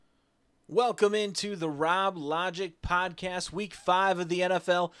Welcome into the Rob Logic Podcast. Week 5 of the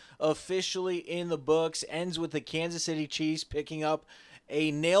NFL officially in the books. Ends with the Kansas City Chiefs picking up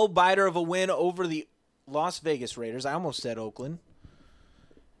a nail-biter of a win over the Las Vegas Raiders. I almost said Oakland.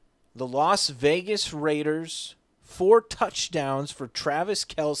 The Las Vegas Raiders, 4 touchdowns for Travis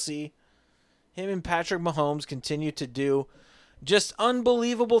Kelce. Him and Patrick Mahomes continue to do just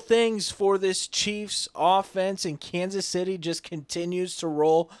unbelievable things for this Chiefs offense, and Kansas City just continues to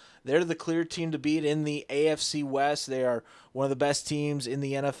roll. They're the clear team to beat in the AFC West. They are one of the best teams in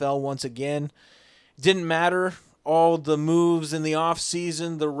the NFL once again. Didn't matter all the moves in the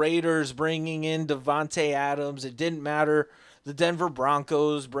offseason, the Raiders bringing in Devontae Adams. It didn't matter the Denver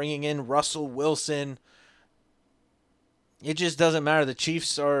Broncos bringing in Russell Wilson. It just doesn't matter. The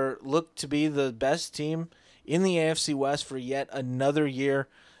Chiefs look to be the best team in the AFC West for yet another year,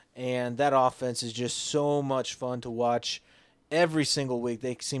 and that offense is just so much fun to watch. Every single week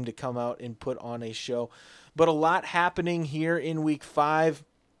they seem to come out and put on a show. But a lot happening here in Week 5,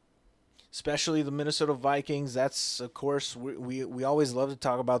 especially the Minnesota Vikings. That's, of course, we always love to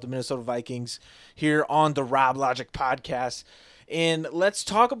talk about the Minnesota Vikings here on the Rob Logic Podcast. And let's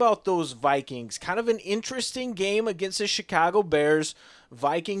talk about those Vikings. Kind of an interesting game against the Chicago Bears.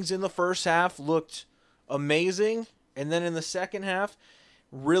 Vikings in the first half looked amazing, and then in the second half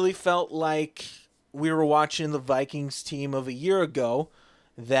really felt like we were watching the Vikings team of a year ago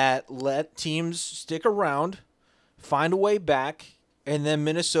that let teams stick around, find a way back, and then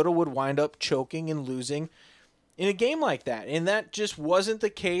Minnesota would wind up choking and losing in a game like that. And that just wasn't the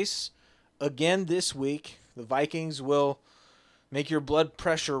case again this week. The Vikings will make your blood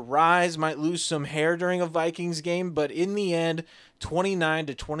pressure rise, might lose some hair during a Vikings game, but in the end,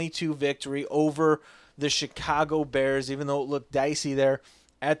 29-22 victory over the Chicago Bears, even though it looked dicey there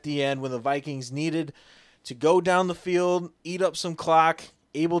at the end when the Vikings needed to go down the field, eat up some clock,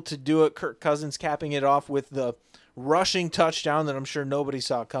 able to do it. Kirk Cousins capping it off with the rushing touchdown that I'm sure nobody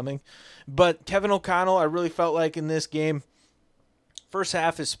saw coming. But Kevin O'Connell, I really felt like in this game, first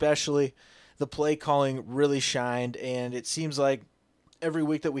half especially, the play calling really shined, and it seems like every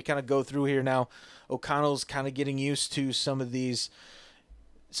week that we kind of go through here now, O'Connell's kind of getting used to some of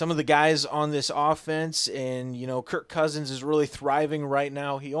the guys on this offense, and, you know, Kirk Cousins is really thriving right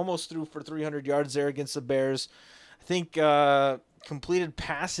now. He almost threw for 300 yards there against the Bears. I think completed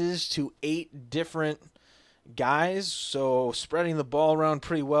passes to 8 different guys, so spreading the ball around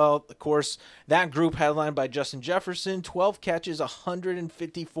pretty well. Of course, that group headlined by Justin Jefferson, 12 catches,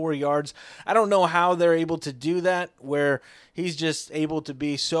 154 yards. I don't know how they're able to do that, where he's just able to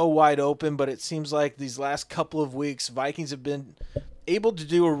be so wide open, but it seems like these last couple of weeks, Vikings have been able to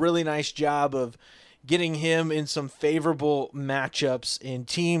do a really nice job of getting him in some favorable matchups, and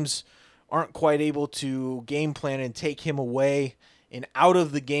teams aren't quite able to game plan and take him away and out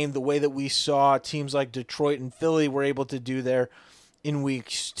of the game the way that we saw teams like Detroit and Philly were able to do there in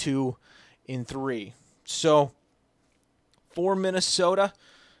weeks 2 and 3. So for Minnesota,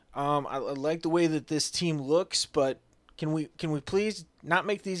 I like the way that this team looks, but can we please not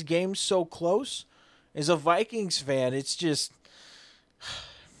make these games so close? As a Vikings fan, it's just,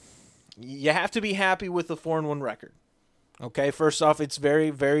 you have to be happy with the 4-1 record. Okay, first off, it's very,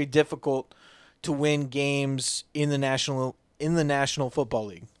 very difficult to win games in the National Football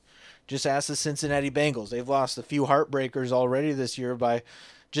League. Just ask the Cincinnati Bengals. They've lost a few heartbreakers already this year by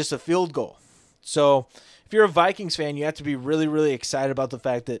just a field goal. So if you're a Vikings fan, you have to be really, really excited about the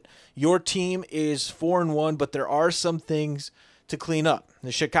fact that your team is 4-1, but there are some things to clean up.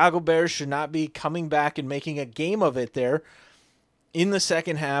 The Chicago Bears should not be coming back and making a game of it there in the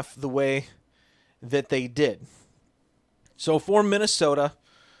second half the way that they did. So for Minnesota,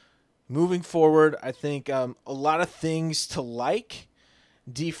 moving forward, I think a lot of things to like.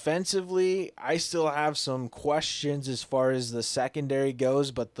 Defensively, I still have some questions as far as the secondary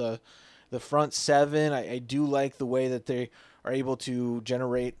goes, but the front seven, I do like the way that they are able to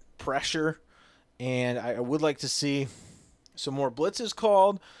generate pressure, and I would like to see some more blitzes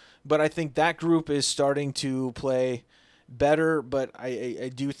called, but I think that group is starting to play better, but I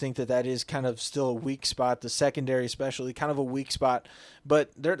do think that is kind of still a weak spot. The secondary especially, kind of a weak spot,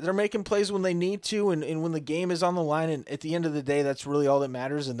 but they're making plays when they need to, and when the game is on the line, and at the end of the day, that's really all that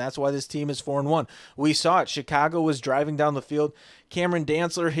matters, and that's why this team is 4-1. We saw it. Chicago was driving down the field. Cameron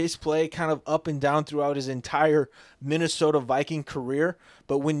Dantzler, his play kind of up and down throughout his entire Minnesota Viking career,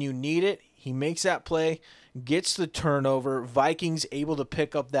 but when you need it, he makes that play, gets the turnover. Vikings able to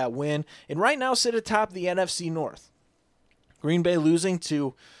pick up that win, and right now sit atop the NFC North. Green Bay losing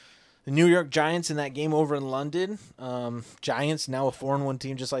to the New York Giants in that game over in London. Giants now a 4-1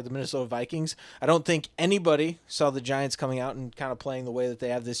 team, just like the Minnesota Vikings. I don't think anybody saw the Giants coming out and kind of playing the way that they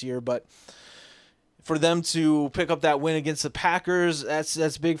have this year, but for them to pick up that win against the Packers,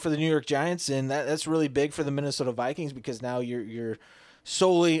 that's big for the New York Giants, and that's really big for the Minnesota Vikings because now you're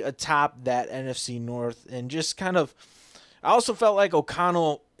solely atop that NFC North, and just kind of, I also felt like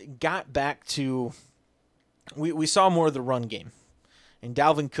O'Connell got back to, we saw more of the run game. And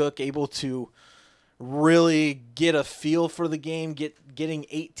Dalvin Cook able to really get a feel for the game, getting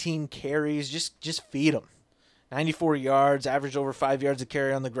 18 carries, just feed him. 94 yards, averaged over 5 yards a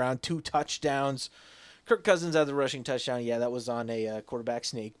carry on the ground, 2 touchdowns. Kirk Cousins had the rushing touchdown. Yeah, that was on a quarterback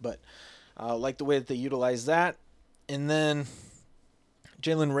sneak, but like the way that they utilized that. And then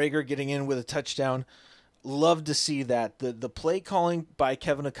Jalen Reagor getting in with a touchdown. Love to see that. The play calling by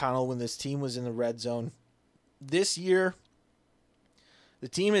Kevin O'Connell when this team was in the red zone. This year, the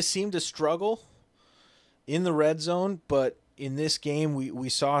team has seemed to struggle in the red zone, but in this game, we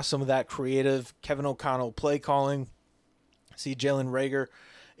saw some of that creative Kevin O'Connell play calling. See Jalen Reagor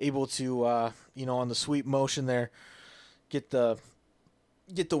able to, on the sweep motion there, get the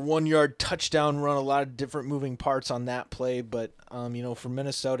 1 yard touchdown run. A lot of different moving parts on that play, but for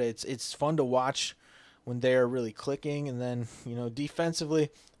Minnesota, it's fun to watch when they're really clicking. And then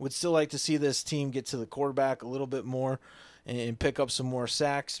defensively, would still like to see this team get to the quarterback a little bit more and pick up some more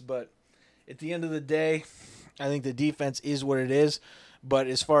sacks. But at the end of the day, I think the defense is what it is. But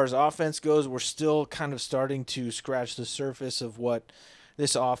as far as offense goes, we're still kind of starting to scratch the surface of what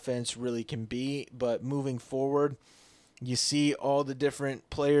this offense really can be. But moving forward, you see all the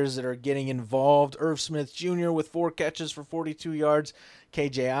different players that are getting involved. Irv Smith Jr. with 4 catches for 42 yards.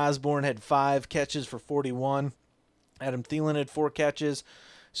 KJ Osborne had 5 catches for 41. Adam Thielen had 4 catches.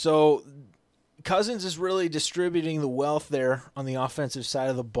 So Cousins is really distributing the wealth there on the offensive side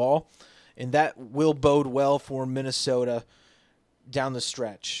of the ball, and that will bode well for Minnesota down the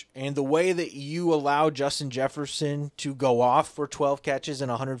stretch. And the way that you allow Justin Jefferson to go off for 12 catches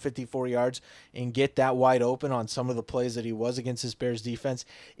and 154 yards and get that wide open on some of the plays that he was against this Bears defense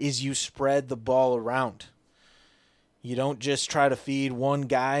is you spread the ball around. You don't just try to feed one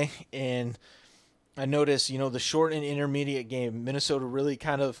guy. And I noticed, the short and intermediate game, Minnesota really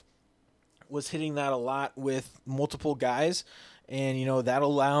kind of was hitting that a lot with multiple guys, and that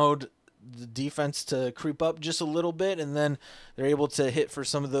allowed the defense to creep up just a little bit, and then they're able to hit for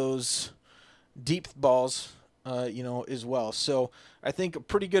some of those deep balls as well. So I think a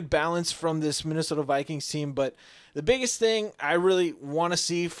pretty good balance from this Minnesota Vikings team. But the biggest thing I really want to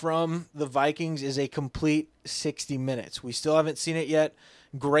see from the Vikings is a complete 60 minutes. We still haven't seen it yet.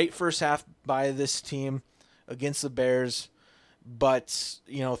 Great first half by this team against the Bears. But,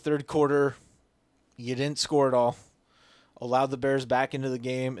 third quarter, you didn't score at all. Allowed the Bears back into the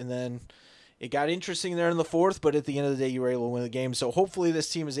game, and then it got interesting there in the fourth, but at the end of the day, you were able to win the game. So hopefully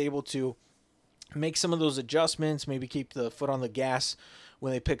this team is able to make some of those adjustments, maybe keep the foot on the gas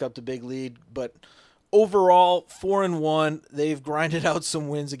when they pick up the big lead. But overall, 4-1, they've grinded out some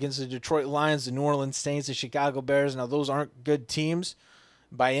wins against the Detroit Lions, the New Orleans Saints, the Chicago Bears. Now, those aren't good teams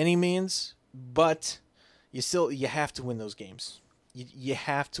by any means, but you have to win those games. You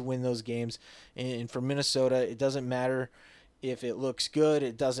have to win those games. And for Minnesota, it doesn't matter if it looks good.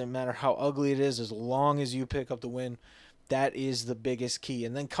 It doesn't matter how ugly it is. As long as you pick up the win, that is the biggest key.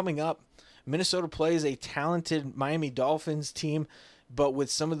 And then coming up, Minnesota plays a talented Miami Dolphins team, but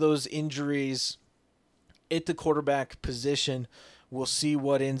with some of those injuries at the quarterback position, we'll see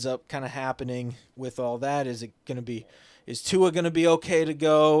what ends up kind of happening with all that. Is Tua going to be okay to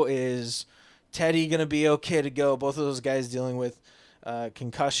go? Is Teddy going to be okay to go? Both of those guys dealing with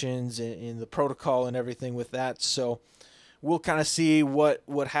concussions and the protocol and everything with that. So we'll kind of see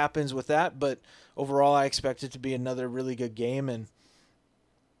what happens with that. But overall, I expect it to be another really good game. And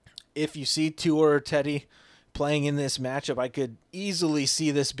if you see Tua or Teddy playing in this matchup, I could easily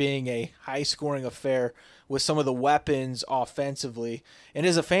see this being a high-scoring affair with some of the weapons offensively. And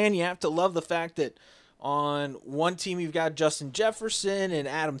as a fan, you have to love the fact that on one team you've got Justin Jefferson and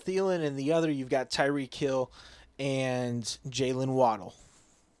Adam Thielen, and the other you've got Tyreek Hill and Jalen Waddle.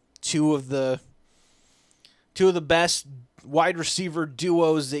 Two of the best wide receiver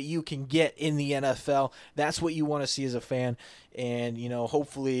duos that you can get in the NFL. That's what you want to see as a fan. And,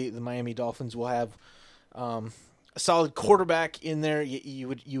 hopefully the Miami Dolphins will have a solid quarterback in there. You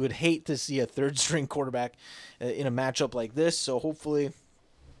would hate to see a third string quarterback in a matchup like this. So hopefully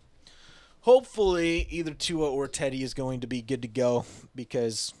either Tua or Teddy is going to be good to go,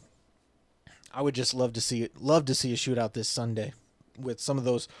 because I would just love to see a shootout this Sunday with some of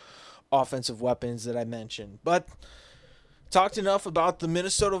those offensive weapons that I mentioned. But talked enough about the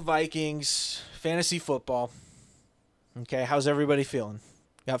Minnesota Vikings fantasy football. Okay, how's everybody feeling?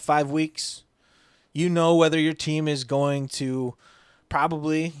 Got 5 weeks. You know whether your team is going to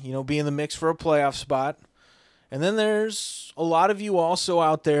probably, be in the mix for a playoff spot. And then there's a lot of you also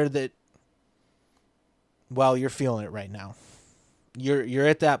out there that, well, you're feeling it right now. You're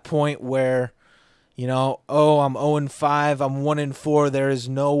at that point where, I'm 0-5, I'm 1-4. There is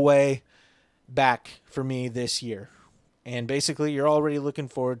no way back for me this year. And basically, you're already looking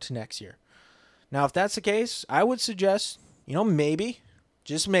forward to next year. Now, if that's the case, I would suggest, maybe,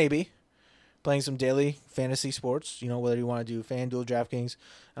 just maybe, playing some daily fantasy sports. Whether you want to do FanDuel, DraftKings,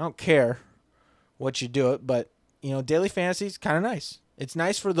 I don't care what you do it, but daily fantasy is kind of nice. It's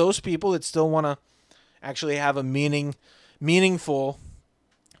nice for those people that still want to actually have a meaningful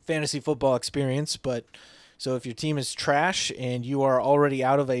fantasy football experience. But so if your team is trash and you are already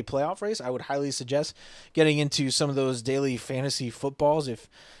out of a playoff race, I would highly suggest getting into some of those daily fantasy footballs if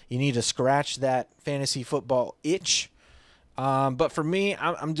you need to scratch that fantasy football itch. But for me,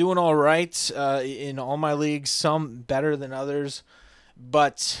 I'm doing all right in all my leagues, some better than others.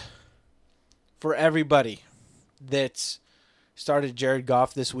 But for everybody that started Jared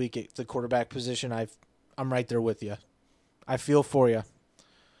Goff this week at the quarterback position, I'm right there with you. I feel for you.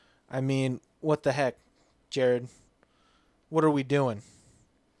 I mean, what the heck, Jared? What are we doing?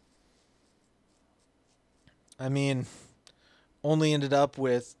 I mean, only ended up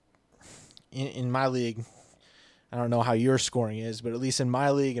with, in my league, I don't know how your scoring is, but at least in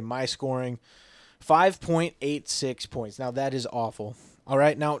my league and my scoring, 5.86 points. Now, that is awful. All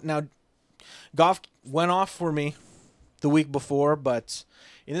right, now Goff went off for me the week before, but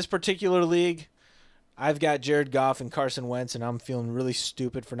in this particular league, I've got Jared Goff and Carson Wentz, and I'm feeling really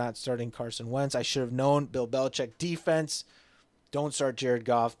stupid for not starting Carson Wentz. I should have known Bill Belichick defense. Don't start Jared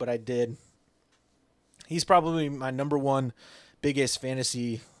Goff, but I did. He's probably my number one biggest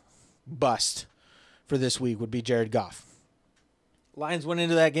fantasy bust for this week would be Jared Goff. Lions went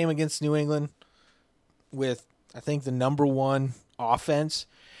into that game against New England with, I think, the number one offense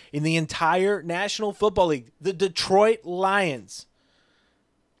in the entire National Football League, the Detroit Lions.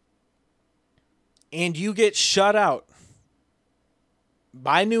 And you get shut out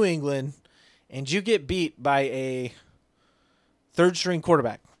by New England, and you get beat by a third-string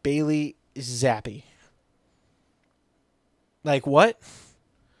quarterback, Bailey Zappi. Like, what?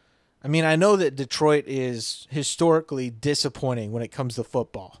 I mean, I know that Detroit is historically disappointing when it comes to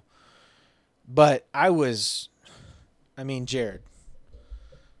football. But Jared,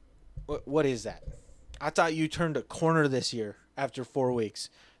 what is that? I thought you turned a corner this year after 4 weeks.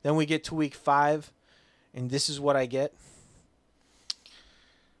 Then we get to week 5, and this is what I get.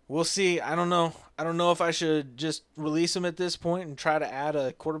 We'll see. I don't know. I don't know if I should just release him at this point and try to add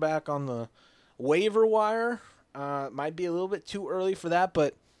a quarterback on the waiver wire. Might be a little bit too early for that,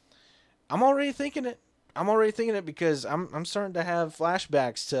 but I'm already thinking it. Because I'm starting to have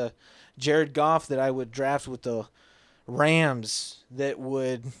flashbacks to Jared Goff that I would draft with the Rams that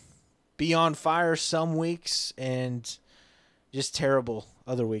would be on fire some weeks and just terrible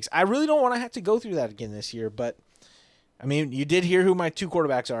other weeks. I really don't want to have to go through that again this year, but I mean, you did hear who my 2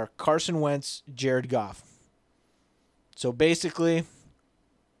 quarterbacks are: Carson Wentz, Jared Goff. So basically,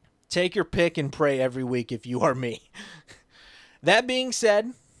 take your pick and pray every week if you are me. That being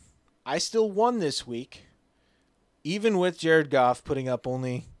said, I still won this week, even with Jared Goff putting up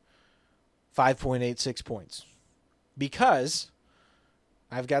only 5.86 points. Because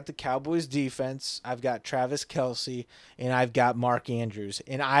I've got the Cowboys defense, I've got Travis Kelce, and I've got Mark Andrews.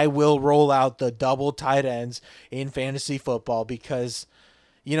 And I will roll out the double tight ends in fantasy football because,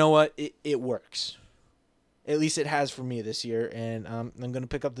 you know what, it works. At least it has for me this year. And I'm going to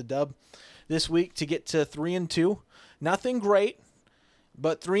pick up the dub this week to get to 3-2. Nothing great,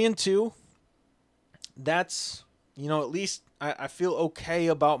 but 3-2, that's, at least I feel okay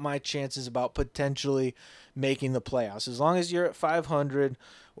about my chances about potentially making the playoffs. As long as you're at 500,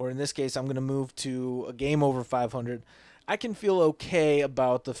 or in this case, I'm going to move to a game over 500, I can feel okay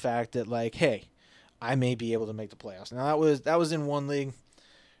about the fact that, like, hey, I may be able to make the playoffs. Now, that was in one league.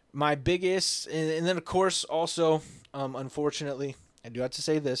 My biggest, and then, of course, also, unfortunately, I do have to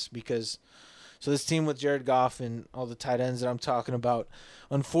say this because, so this team with Jared Goff and all the tight ends that I'm talking about,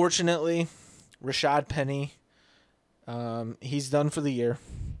 unfortunately, Rashad Penny, he's done for the year.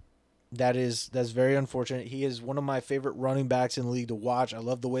 That's very unfortunate. He is one of my favorite running backs in the league to watch. I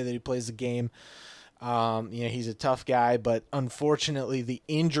love the way that he plays the game. He's a tough guy, but unfortunately, the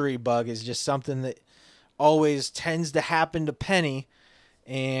injury bug is just something that always tends to happen to Penny,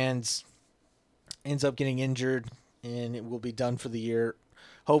 and ends up getting injured, and it will be done for the year.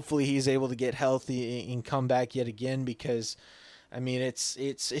 hopefully he's able to get healthy and come back yet again, because I mean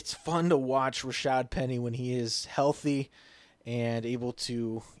it's fun to watch Rashad Penny when he is healthy and able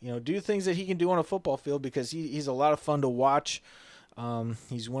to do things that he can do on a football field, because he's a lot of fun to watch.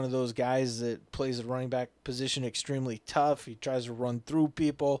 He's one of those guys that plays the running back position extremely tough. He tries to run through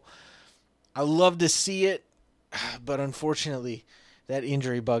people. I love to see it, but unfortunately that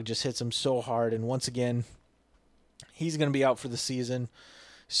injury bug just hits him so hard, and once again he's going to be out for the season.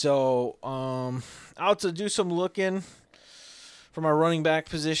 So out to do some looking for my running back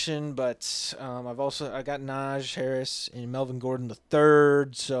position, but I got Najee Harris and Melvin Gordon the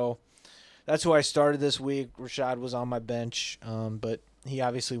third, so that's who I started this week. Rashad was on my bench, but he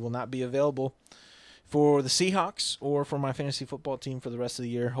obviously will not be available for the Seahawks or for my fantasy football team for the rest of the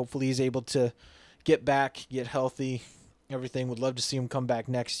year. Hopefully he's able to get back, get healthy, everything. Would love to see him come back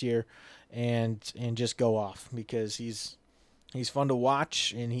next year and just go off, because he's fun to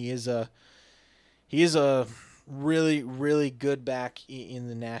watch, and he is a really, really good back in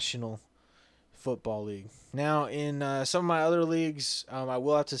the National Football League. Now, in some of my other leagues, I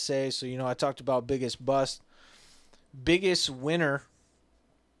will have to say, so I talked about biggest bust. Biggest winner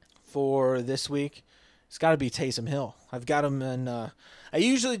for this week, it's got to be Taysom Hill. I've got him in. I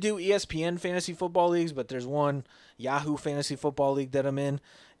usually do ESPN fantasy football leagues, but there's one Yahoo fantasy football league that I'm in,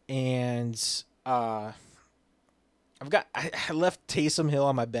 and I left Taysom Hill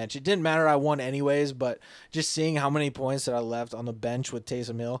on my bench. It didn't matter, I won anyways, but just seeing how many points that I left on the bench with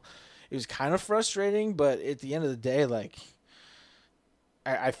Taysom Hill, it was kind of frustrating. But at the end of the day, like,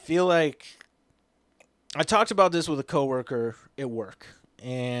 I feel like I talked about this with a coworker at work,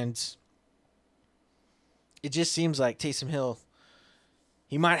 and it just seems like Taysom Hill,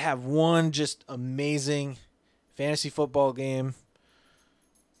 he might have one just amazing fantasy football game,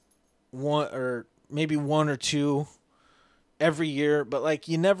 one or two every year, but like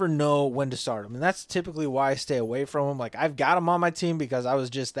you never know when to start him, and that's typically why I stay away from him. Like, I've got him on my team because I was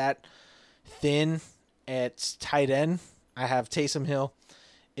just that thin at tight end. I have Taysom Hill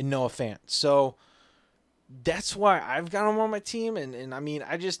and Noah Fant, so that's why I've got him on my team. And I mean,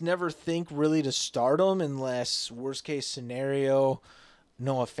 I just never think really to start him unless worst case scenario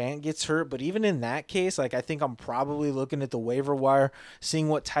Noah Fant gets hurt. But even in that case, like, I think I'm probably looking at the waiver wire, seeing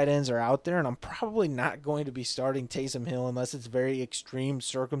what tight ends are out there, and I'm probably not going to be starting Taysom Hill unless it's very extreme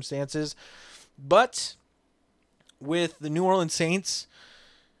circumstances. But with the New Orleans Saints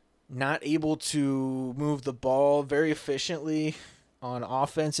not able to move the ball very efficiently on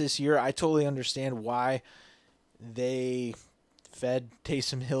offense this year, I totally understand why they fed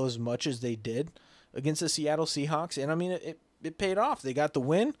Taysom Hill as much as they did against the Seattle Seahawks. And I mean, it paid off. They got the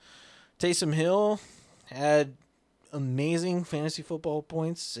win. Taysom Hill had amazing fantasy football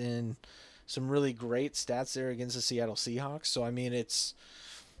points and some really great stats there against the Seattle Seahawks. So, I mean, it's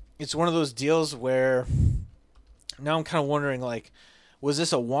one of those deals where now I'm kind of wondering, like, was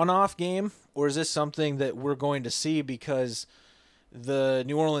this a one-off game, or is this something that we're going to see because the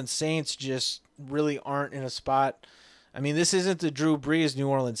New Orleans Saints just really aren't in a spot? I mean, this isn't the Drew Brees New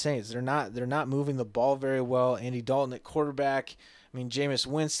Orleans Saints. They're not moving the ball very well. Andy Dalton at quarterback. I mean, Jameis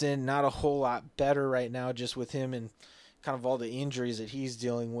Winston, not a whole lot better right now, just with him and kind of all the injuries that he's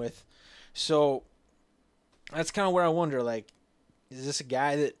dealing with. So that's kind of where I wonder, like, is this a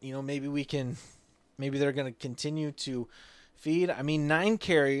guy that, maybe they're going to continue to feed? I mean, 9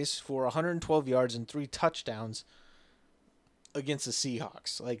 carries for 112 yards and 3 touchdowns against the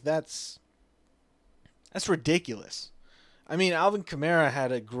Seahawks. Like, that's ridiculous. I mean, Alvin Kamara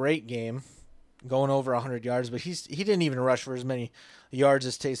had a great game, going over 100 yards, but he didn't even rush for as many yards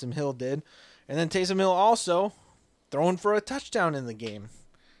as Taysom Hill did. And then Taysom Hill also throwing for a touchdown in the game.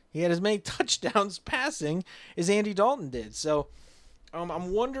 He had as many touchdowns passing as Andy Dalton did. So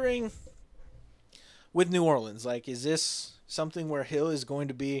I'm wondering with New Orleans, like, is this something where Hill is going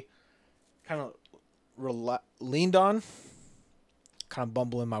to be kind of leaned on? Kind of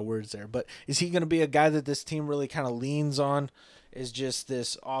bumbling my words there, but is he going to be a guy that this team really kind of leans on as just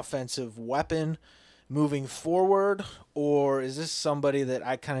this offensive weapon moving forward, or is this somebody that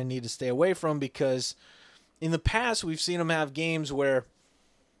I kind of need to stay away from? Because in the past we've seen him have games where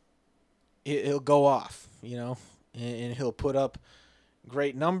he'll go off, and he'll put up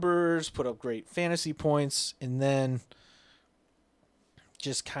great numbers, put up great fantasy points, and then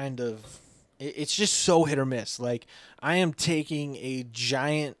just kind of, it's just so hit or miss. Like, I am taking a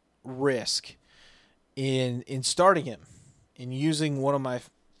giant risk in starting him and using one of my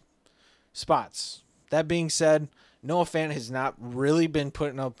spots. That being said, Noah Fant has not really been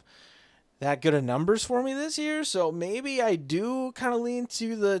putting up that good of numbers for me this year. So maybe I do kind of lean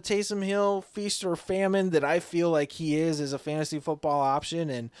to the Taysom Hill feast or famine that I feel like he is as a fantasy football option.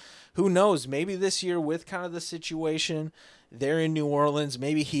 And who knows, maybe this year with kind of the situation there in New Orleans,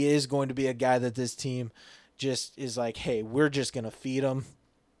 maybe he is going to be a guy that this team just is like, hey, we're just going to feed him.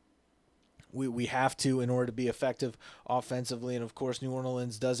 We have to in order to be effective offensively. And, of course, New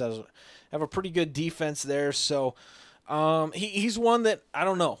Orleans does have a pretty good defense there. So he's one that, I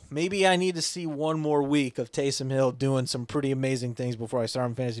don't know, maybe I need to see one more week of Taysom Hill doing some pretty amazing things before I start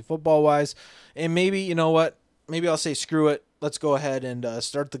him fantasy football-wise. And maybe, you know what, maybe I'll say screw it. Let's go ahead and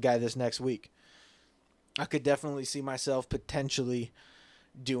start the guy this next week. I could definitely see myself potentially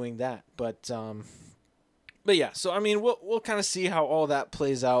doing that. But yeah, so, I mean, we'll kind of see how all that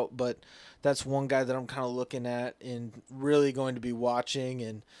plays out, but that's one guy that I'm kind of looking at and really going to be watching.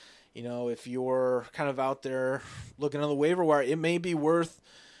 And, you know, if you're kind of out there looking on the waiver wire, it may be worth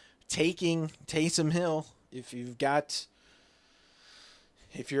taking Taysom Hill if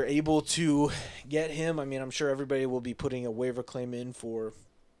you're able to get him. I mean, I'm sure everybody will be putting a waiver claim in for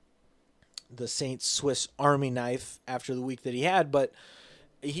the Saints Swiss Army knife after the week that he had, but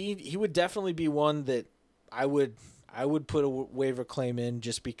he would definitely be one that I would put a waiver claim in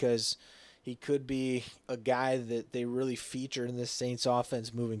just because he could be a guy that they really feature in this Saints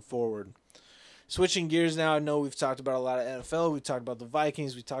offense moving forward. Switching gears now, I know we've talked about a lot of NFL. We've talked about the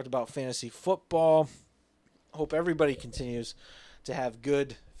Vikings. We talked about fantasy football. Hope everybody continues to have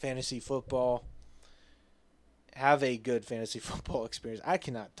good fantasy football. Have a good fantasy football experience. I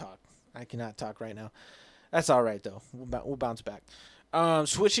cannot talk right now. That's all right, though. We'll bounce back.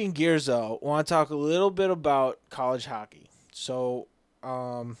 Switching gears, though, I want to talk a little bit about college hockey. So,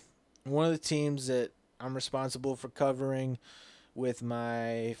 one of the teams that I'm responsible for covering with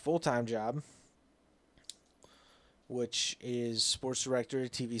my full-time job, which is sports director at a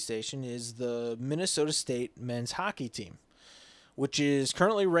TV station, is the Minnesota State men's hockey team, which is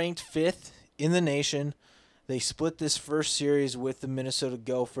currently ranked 5th in the nation. They split this first series with the Minnesota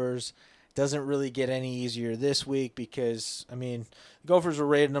Gophers. Doesn't really get any easier this week because, I mean, the Gophers were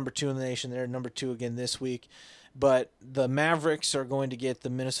rated number 2 in the nation. They're number 2 again this week. But the Mavericks are going to get the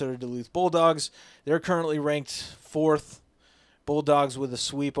Minnesota Duluth Bulldogs. They're currently ranked 4th. Bulldogs with a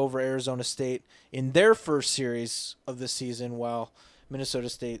sweep over Arizona State in their first series of the season while Minnesota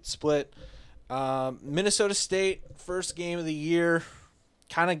State split. Minnesota State, first game of the year,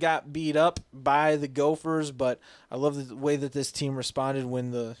 kind of got beat up by the Gophers, but I love the way that this team responded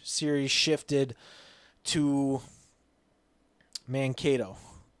when the series shifted to Mankato.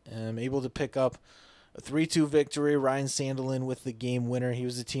 Able to pick up a 3-2 victory. Ryan Sandelin with the game winner. He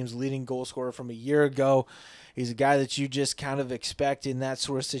was the team's leading goal scorer from a year ago. He's a guy that you just kind of expect in that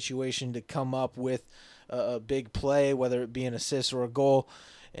sort of situation to come up with a big play, whether it be an assist or a goal.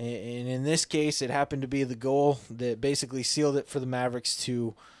 And in this case, it happened to be the goal that basically sealed it for the Mavericks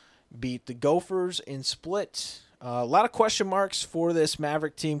to beat the Gophers in split. A lot of question marks for this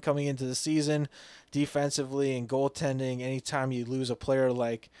Maverick team coming into the season, defensively and goaltending. Anytime you lose a player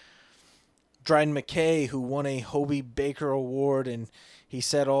like Dryden McKay, who won a Hobie Baker Award, and he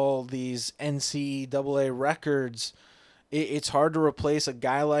set all these NCAA records, it's hard to replace a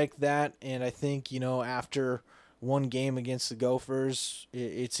guy like that. And I think, you know, after one game against the Gophers,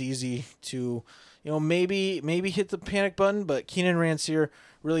 it's easy to, you know, maybe hit the panic button. But Keenan Rancier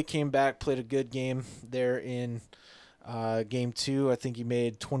really came back, played a good game there in game 2. I think he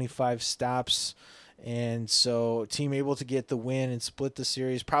made 25 stops. And so team able to get the win and split the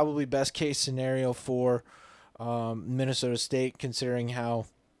series. Probably best case scenario for Minnesota State, considering how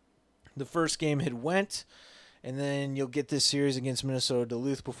the first game had went. And then you'll get this series against Minnesota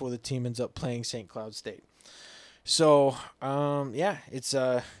Duluth before the team ends up playing St. Cloud State. So, yeah, it's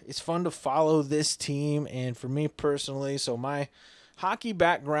fun to follow this team. And for me personally, so my hockey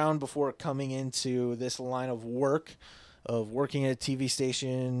background before coming into this line of work, of working at a TV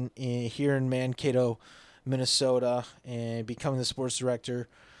station here in Mankato, Minnesota, and becoming the sports director.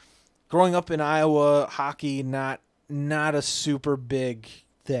 Growing up in Iowa, hockey not a super big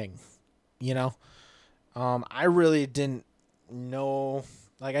thing, you know. I really didn't know.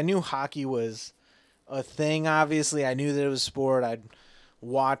 Like, I knew hockey was a thing. Obviously, I knew that it was a sport. I'd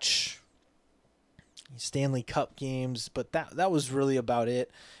watch Stanley Cup games, but that was really about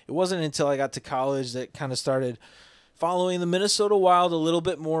it. It wasn't until I got to college that kind of started following the Minnesota Wild a little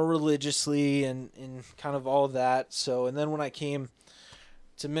bit more religiously and kind of all of that. So, and then when I came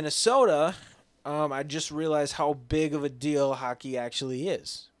to Minnesota, I just realized how big of a deal hockey actually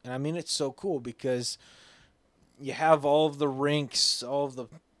is. And I mean, it's so cool because you have all of the rinks, all of the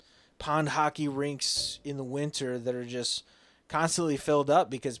pond hockey rinks in the winter that are just constantly filled up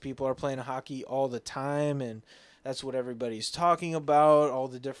because people are playing hockey all the time, and that's what everybody's talking about. All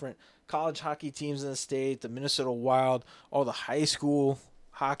the different college hockey teams in the state, the Minnesota Wild, all the high school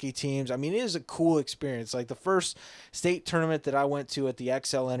hockey teams. I mean, it is a cool experience. Like the first state tournament that I went to at the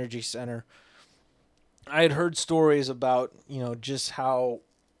XL Energy Center, I had heard stories about, just how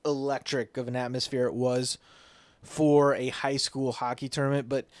electric of an atmosphere it was for a high school hockey tournament,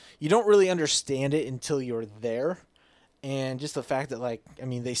 but you don't really understand it until you're there. And just the fact that, like, I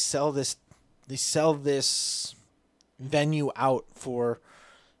mean, they sell this venue out for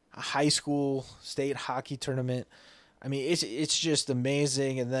a high school state hockey tournament. I mean, it's just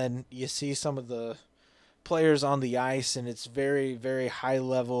amazing. And then you see some of the players on the ice, and it's very, very high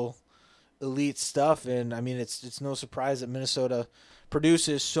level, elite stuff. And I mean, it's no surprise that Minnesota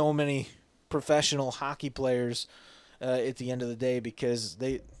produces so many professional hockey players at the end of the day, because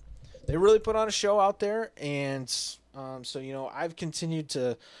they really put on a show out there. And so I've continued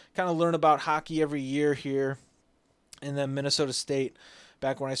to kind of learn about hockey every year here. And then Minnesota State,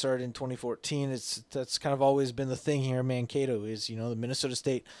 back when I started in 2014, that's kind of always been the thing here in Mankato, is the Minnesota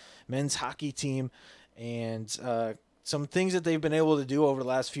State men's hockey team. And some things that they've been able to do over the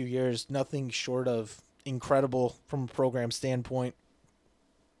last few years, nothing short of incredible from a program standpoint.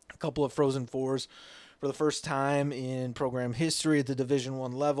 A couple of Frozen Fours for the first time in program history at the Division I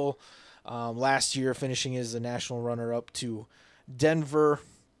level. Last year, finishing as the national runner-up to Denver.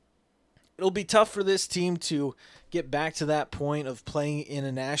 It'll be tough for this team to get back to that point of playing in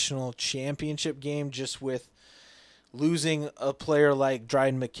a national championship game, just with losing a player like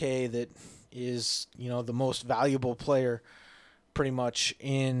Dryden McKay, that is, the most valuable player pretty much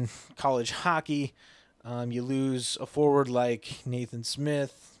in college hockey. You lose a forward like Nathan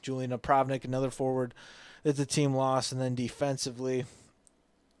Smith, Julian Napravnik, another forward that the team lost, and then defensively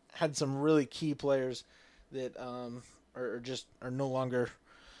had some really key players that are no longer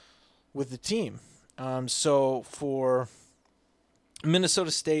with the team. So for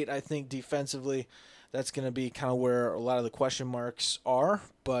Minnesota State, I think defensively, that's going to be kind of where a lot of the question marks are.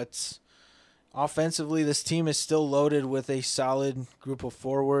 But offensively, this team is still loaded with a solid group of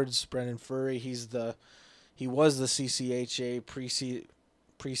forwards. Brendan Furry, he was the CCHA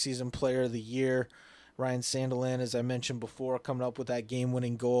preseason player of the year. Ryan Sandelin, as I mentioned before, coming up with that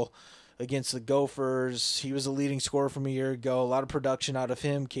game-winning goal against the Gophers. He was a leading scorer from a year ago. A lot of production out of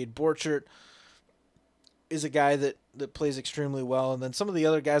him. Cade Borchert is a guy that plays extremely well. And then some of the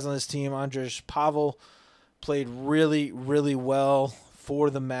other guys on this team, Andrzej Pavel, played really, really well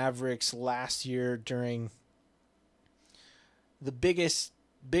for the Mavericks last year during the biggest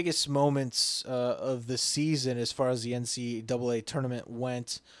moments of the season as far as the NCAA tournament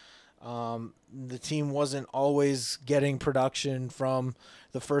went. The team wasn't always getting production from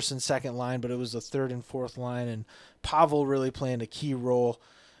the first and second line, but it was the third and fourth line, and Pavel really playing a key role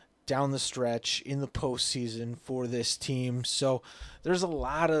down the stretch in the postseason for this team. So there's a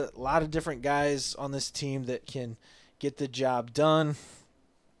lot of different guys on this team that can get the job done.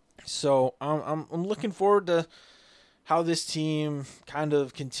 So I'm looking forward to how this team kind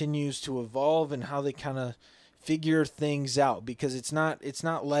of continues to evolve and how they kind of figure things out, because it's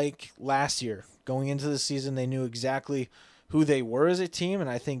not like last year. Going into the season, they knew exactly who they were as a team, and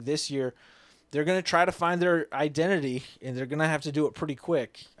I think this year they're going to try to find their identity, and they're going to have to do it pretty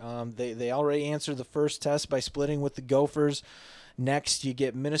quick. They already answered the first test by splitting with the Gophers. Next, you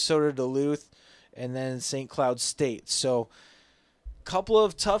get Minnesota Duluth, and then St. Cloud State. So couple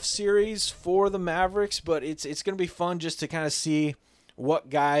of tough series for the Mavericks, but it's going to be fun just to kind of see what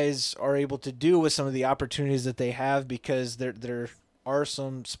guys are able to do with some of the opportunities that they have, because there are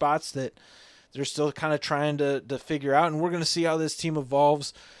some spots that they're still kind of trying to figure out, and we're going to see how this team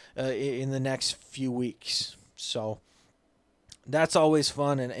evolves in the next few weeks. So that's always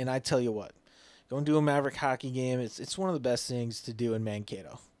fun, and I tell you what, going to a Maverick hockey game, it's one of the best things to do in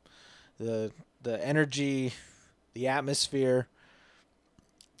Mankato. The energy, the atmosphere,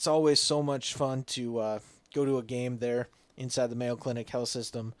 it's always so much fun to go to a game there inside the Mayo Clinic Health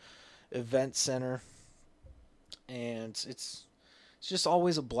System Event Center, and it's just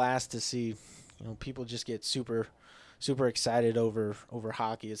always a blast to see, people just get super excited over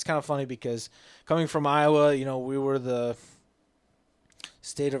hockey. It's kind of funny because coming from Iowa, we were the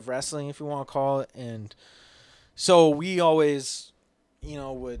state of wrestling, if you want to call it, and so we always,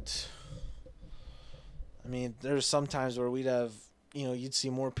 there's some times where we'd have, you'd see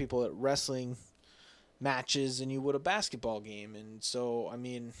more people at wrestling matches than you would a basketball game. And so,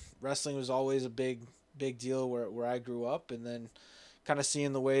 wrestling was always a big deal where I grew up. And then kind of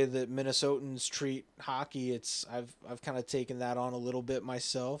seeing the way that Minnesotans treat hockey, I've kind of taken that on a little bit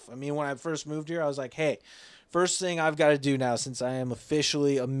myself. I mean, when I first moved here, I was like, hey, first thing I've got to do now, since I am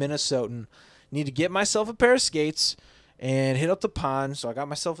officially a Minnesotan, need to get myself a pair of skates and hit up the pond. So I got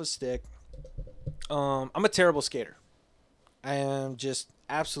myself a stick. I'm a terrible skater. I am just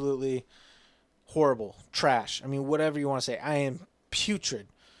absolutely horrible, trash. I mean, whatever you want to say. I am putrid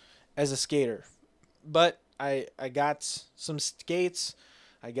as a skater. But I got some skates.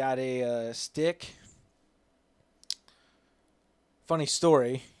 I got a stick. Funny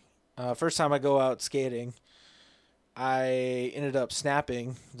story. First time I go out skating, I ended up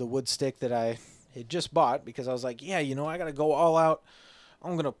snapping the wood stick that I had just bought because I was like, yeah, I got to go all out.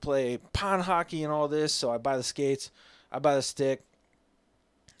 I'm going to play pond hockey and all this. So I buy the skates. I buy the stick.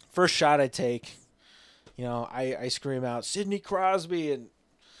 First shot I take, I scream out, Sidney Crosby, and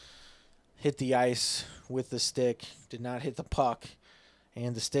hit the ice with the stick. Did not hit the puck,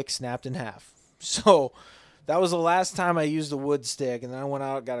 and the stick snapped in half. So that was the last time I used a wood stick, and then I went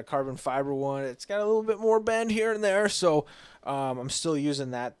out, got a carbon fiber one. It's got a little bit more bend here and there, so I'm still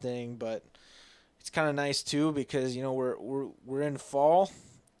using that thing, but it's kind of nice too because we're in fall,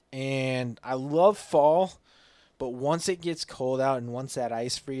 and I love fall. But once it gets cold out and once that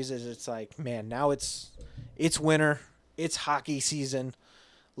ice freezes, it's like, man, now it's winter. It's hockey season.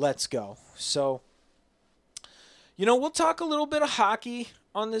 Let's go. So, we'll talk a little bit of hockey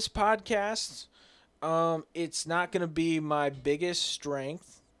on this podcast. It's not going to be my biggest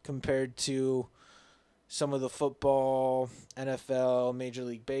strength compared to some of the football, NFL, Major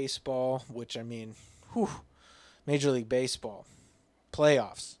League Baseball, which, I mean, Major League Baseball,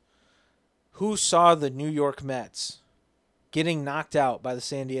 playoffs. Who saw the New York Mets getting knocked out by the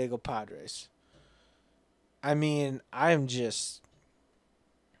San Diego Padres? I mean, I was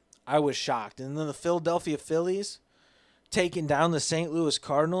shocked. And then the Philadelphia Phillies taking down the St. Louis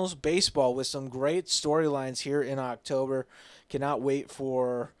Cardinals. Baseball with some great storylines here in October. Cannot wait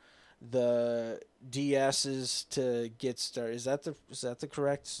for the DSs to get started. Is that the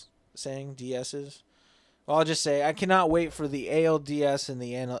correct saying, DSs? I'll just say I cannot wait for the ALDS and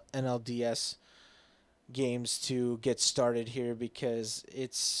the NLDS games to get started here because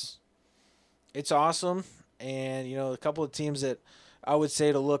it's awesome. And, a couple of teams that I would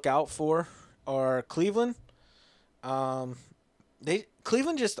say to look out for are Cleveland. Cleveland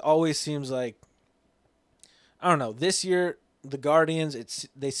just always seems like, I don't know, this year the Guardians,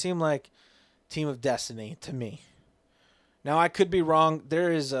 they seem like team of destiny to me. Now I could be wrong.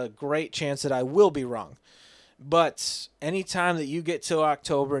 There is a great chance that I will be wrong. But anytime that you get to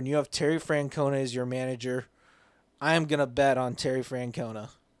October and you have Terry Francona as your manager, I am going to bet on Terry Francona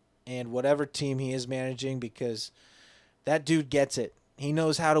and whatever team he is managing because that dude gets it. He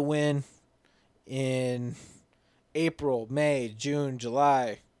knows how to win in April, May, June,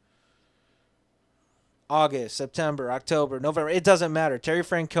 July, August, September, October, November. It doesn't matter. Terry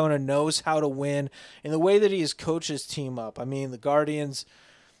Francona knows how to win. And the way that he has coached his team up, I mean, the Guardians,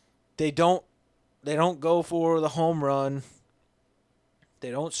 they don't go for the home run. They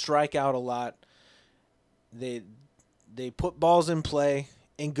don't strike out a lot. They put balls in play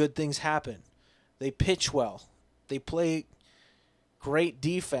and good things happen. They pitch well. They play great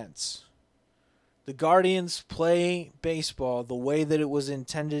defense. The Guardians play baseball the way that it was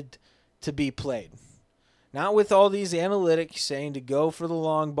intended to be played. Not with all these analytics saying to go for the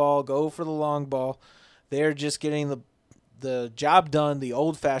long ball, They're just getting the job done the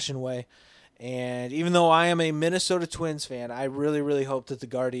old-fashioned way. And even though I am a Minnesota Twins fan, I really, really hope that the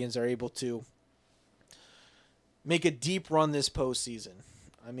Guardians are able to make a deep run this postseason.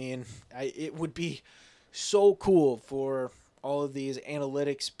 I mean, it would be so cool for all of these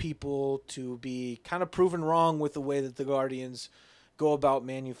analytics people to be kind of proven wrong with the way that the Guardians go about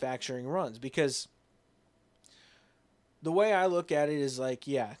manufacturing runs. Because the way I look at it is like,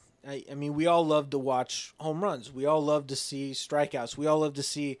 yeah, I mean, we all love to watch home runs. We all love to see strikeouts. We all love to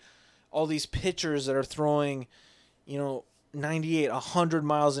see all these pitchers that are throwing, 98, 100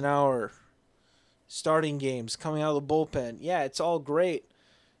 miles an hour, starting games, coming out of the bullpen. Yeah, it's all great,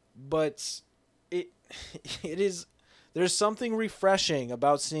 but there's something refreshing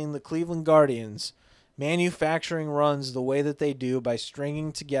about seeing the Cleveland Guardians manufacturing runs the way that they do by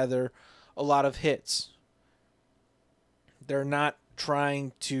stringing together a lot of hits. They're not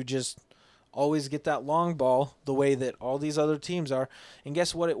trying to just always get that long ball the way that all these other teams are. And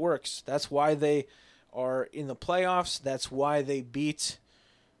guess what? It works. That's why they are in the playoffs. That's why they beat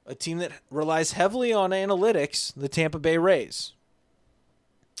a team that relies heavily on analytics, the Tampa Bay Rays.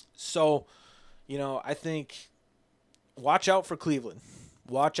 So, I think watch out for Cleveland.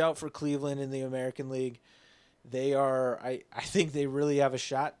 Watch out for Cleveland in the American League. they are. I think they really have a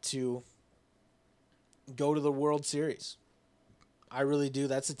shot to go to the World Series. I really do.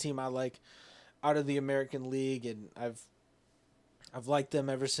 That's a team I like out of the American League, and I've liked them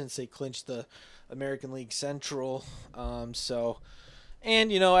ever since they clinched the American League Central. And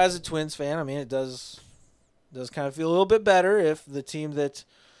as a Twins fan, I mean, it does kind of feel a little bit better if the team that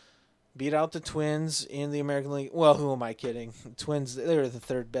beat out the Twins in the American League. Well, who am I kidding? The Twins, they're the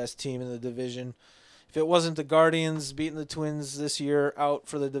third best team in the division. If it wasn't the Guardians beating the Twins this year out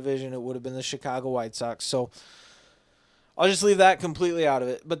for the division, it would have been the Chicago White Sox. So I'll just leave that completely out of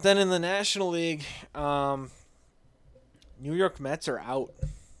it. But then in the National League, New York Mets are out.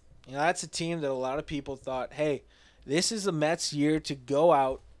 That's a team that a lot of people thought, hey, this is the Mets' year to go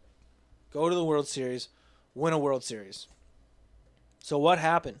out, go to the World Series, win a World Series. So what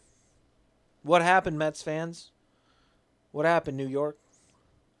happened? What happened, Mets fans? What happened, New York?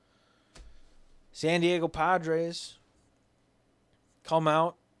 San Diego Padres come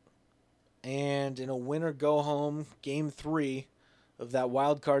out, and in a winner-go-home Game 3 of that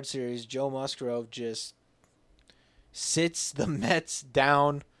wild card series, Joe Musgrove just sits the Mets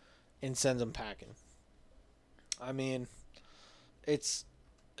down and sends them packing. I mean, it's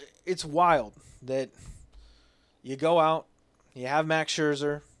wild that you go out, you have Max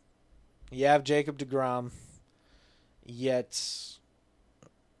Scherzer, you have Jacob deGrom, yet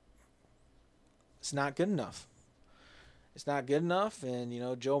it's not good enough. It's not good enough,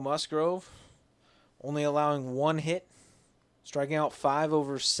 and, Joe Musgrove only allowing 1 hit, striking out 5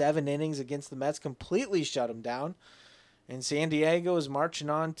 over 7 innings against the Mets, completely shut him down. And San Diego is marching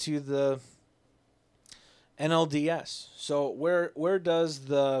on to the NLDS. So where does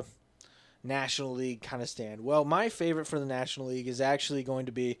the National League kind of stand? Well, my favorite for the National League is actually going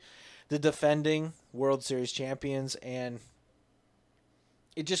to be the defending World Series champions, and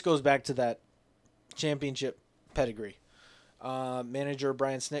it just goes back to that championship pedigree. Manager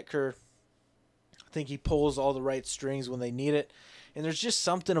Brian Snitker, I think he pulls all the right strings when they need it, and there's just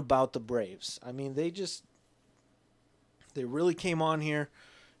something about the Braves. I mean, they really came on here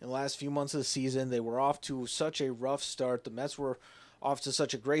in the last few months of the season. They were off to such a rough start. The Mets were off to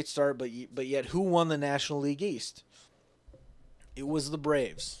such a great start, but yet who won the National League East? It was the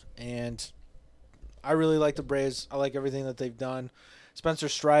Braves, and I really like the Braves. I like everything that they've done. Spencer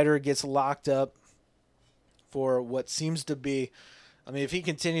Strider gets locked up for what seems to be, I mean, if he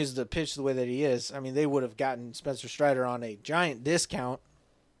continues to pitch the way that he is, I mean, they would have gotten Spencer Strider on a giant discount.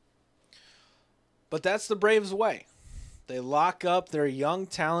 But that's the Braves' way. They lock up their young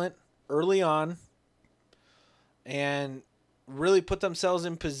talent early on and really put themselves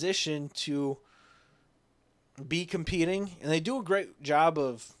in position to be competing. And they do a great job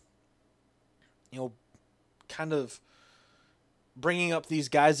of, kind of bringing up these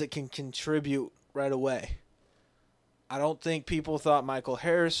guys that can contribute right away. I don't think people thought Michael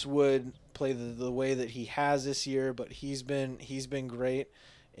Harris would play the way that he has this year, but he's been great.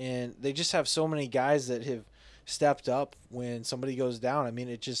 And they just have so many guys that have stepped up when somebody goes down. I mean,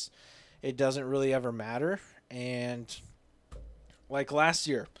 it doesn't really ever matter. And like last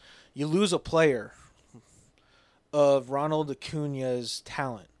year, you lose a player of Ronald Acuna's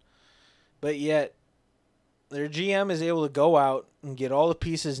talent, but yet their GM is able to go out and get all the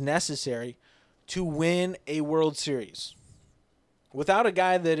pieces necessary to win a World Series without a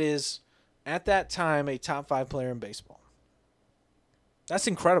guy that is, at that time, a top 5 player in baseball. That's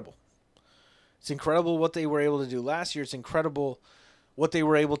incredible. It's incredible what they were able to do last year. It's incredible what they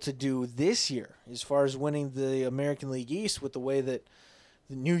were able to do this year as far as winning the American League East with the way that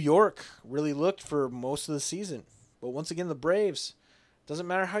New York really looked for most of the season. But once again, the Braves, doesn't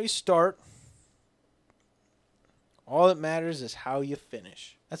matter how you start. All that matters is how you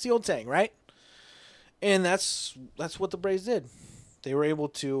finish. That's the old saying, right? And that's what the Braves did. They were able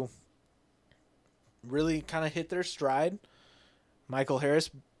to really kind of hit their stride. Michael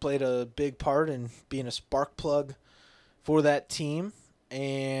Harris played a big part in being a spark plug for that team.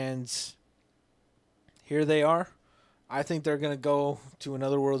 And here they are. I think they're going to go to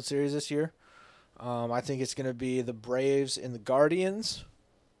another World Series this year. I think it's going to be the Braves and the Guardians.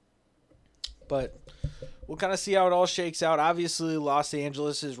 But we'll kind of see how it all shakes out. Obviously, Los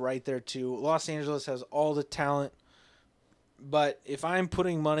Angeles is right there, too. Los Angeles has all the talent. But if I'm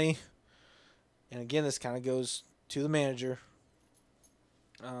putting money, and again, this kind of goes to the manager,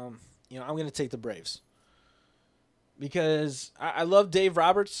 I'm going to take the Braves. Because I love Dave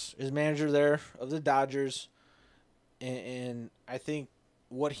Roberts, his manager there of the Dodgers. And I think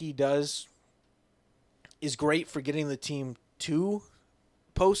what he does is great for getting the team to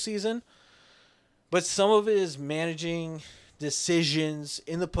postseason. But some of it is managing decisions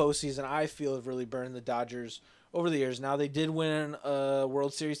in the postseason, I feel, have really burned the Dodgers over the years. Now, they did win a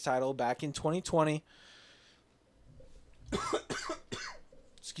World Series title back in 2020.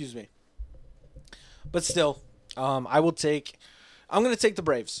 Excuse me. But still, I'm going to take the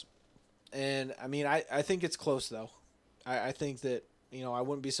Braves. And, I mean, I think it's close, though. I think that, I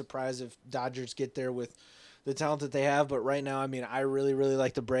wouldn't be surprised if Dodgers get there with the talent that they have. But right now, I mean, I really, really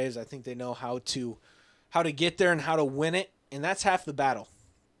like the Braves. I think they know how to get there and how to win it. And that's half the battle.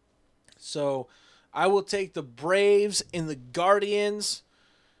 So I will take the Braves and the Guardians.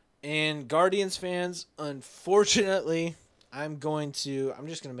 And Guardians fans, unfortunately, I'm just going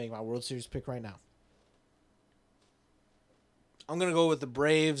to make my World Series pick right now. I'm going to go with the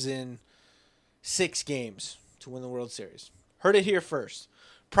Braves in 6 games to win the World Series. Heard it here first.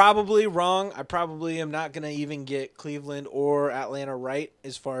 Probably wrong. I probably am not going to even get Cleveland or Atlanta right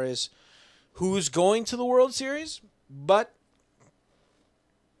as far as who's going to the World Series. But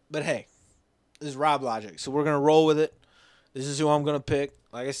hey, this is Rob Logic, so we're going to roll with it. This is who I'm going to pick.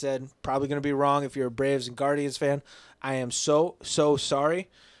 Like I said, probably going to be wrong if you're a Braves and Guardians fan. I am so sorry,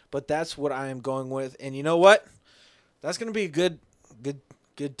 but that's what I am going with. And you know what? That's going to be a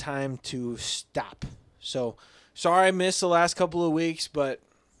good time to stop. So, sorry I missed the last couple of weeks, but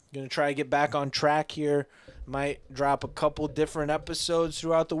I'm going to try to get back on track here. Might drop a couple different episodes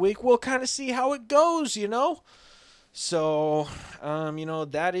throughout the week. We'll kind of see how it goes, So,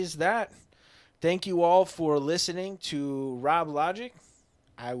 that is that. Thank you all for listening to Rob Logic.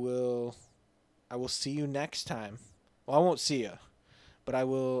 I will see you next time. Well, I won't see you, but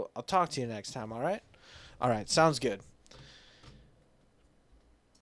I'll talk to you next time, all right? All right, sounds good.